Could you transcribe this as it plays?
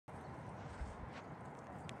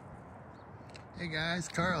Hey guys,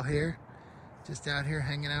 Carl here. Just out here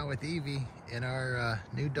hanging out with Evie in our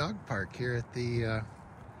new dog park here at the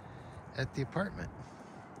apartment.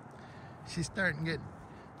 She's starting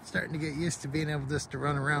to get used to being able just to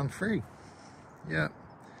run around free. Yep.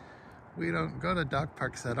 We don't go to dog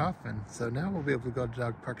parks that often, so now we'll be able to go to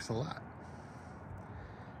dog parks a lot.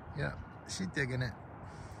 Yep, she's digging it.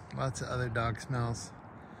 Lots of other dog smells.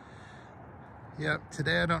 Yep,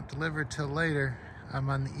 today I don't deliver till later. I'm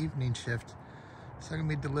on the evening shift, so I'm gonna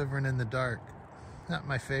be delivering in the dark. Not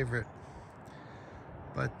my favorite,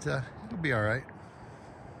 but it'll be all right.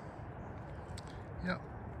 Yep.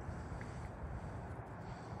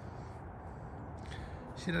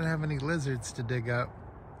 She doesn't have any lizards to dig up.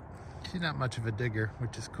 She's not much of a digger,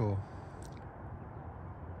 which is cool.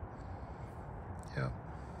 Yep.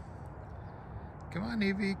 Come on,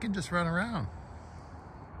 Evie, you can just run around.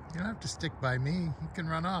 You don't have to stick by me. You can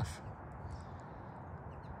run off.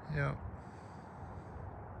 Yep.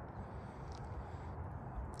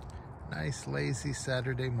 Nice, lazy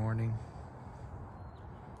Saturday morning.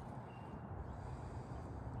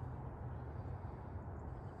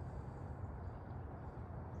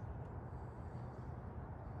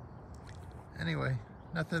 Anyway,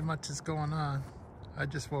 nothing much is going on. I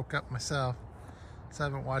just woke up myself, so I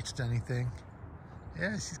haven't watched anything.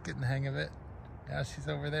 Yeah, she's getting the hang of it. Now she's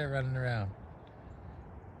over there running around.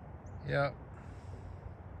 Yep.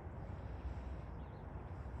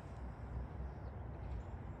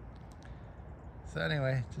 So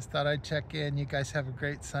anyway, just thought I'd check in. You guys have a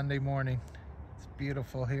great Sunday morning. It's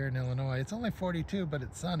beautiful here in Illinois. It's only 42, but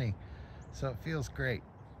it's sunny, so it feels great.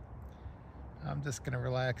 I'm just gonna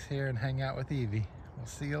relax here and hang out with Evie. We'll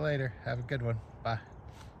see you later. Have a good one. Bye.